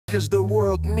'cause the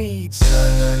world needs.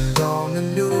 Turned on the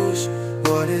news,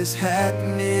 what is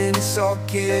happening? It's all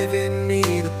giving me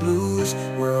the blues.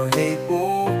 World hate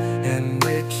war, and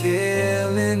we're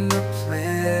killing the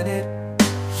planet.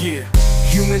 Yeah,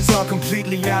 humans are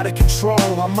completely out of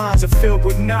control. Our minds are filled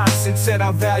with nonsense and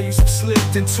our values have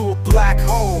slipped into a black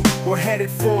hole. We're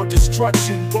headed for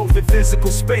destruction, both in physical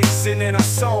space and in our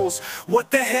souls.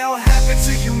 What the hell happened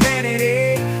to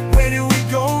humanity? Where did we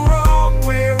go wrong?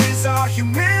 Where is our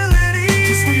humility?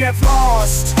 'Cause we have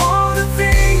lost all the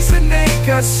things that make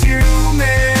us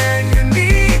human. You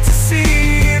need to see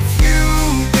if you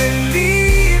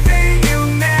believe in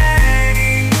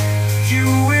humanity. You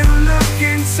will look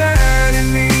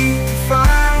internally and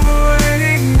find what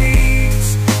it means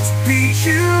to be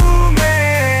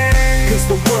human. 'Cause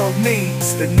the world needs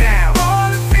the now. All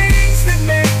the things that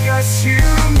make us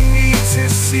human need to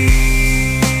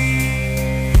see.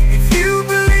 If you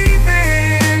believe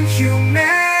in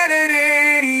humanity,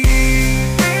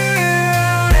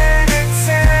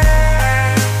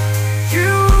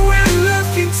 you will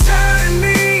look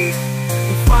internally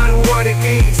and find what it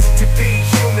means to be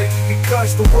human.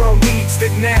 Because the world needs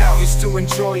it now. Used to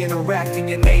enjoy interacting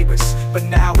with neighbors, but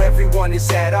now everyone is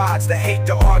at odds. The hate,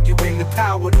 the arguing, the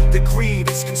power, the greed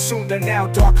is consumed our now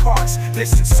dark hearts.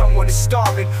 Listen, someone is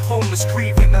starving, homeless,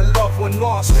 grieving, a loved one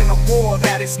lost in a war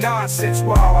that is nonsense.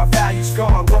 While our values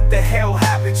gone, what the hell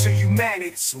happened to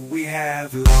humanity? So we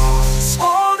have lost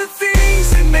all the things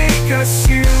that make us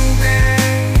human.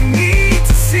 You need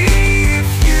to see if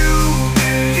you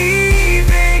believe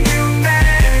in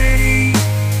humanity.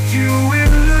 You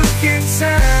will look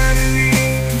internally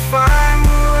and find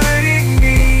what it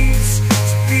means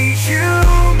to be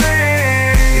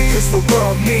human. Because the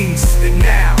world needs it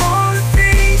now. All the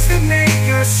things that make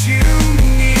us human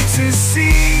need to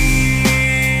see.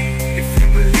 If you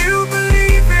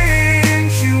believe in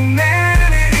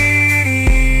humanity,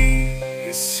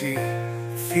 you see.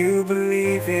 If you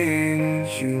believe in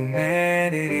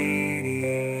humanity,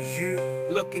 you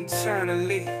look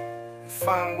internally and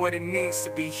find what it means to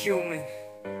be human.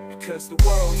 Because the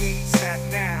world needs that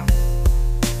now.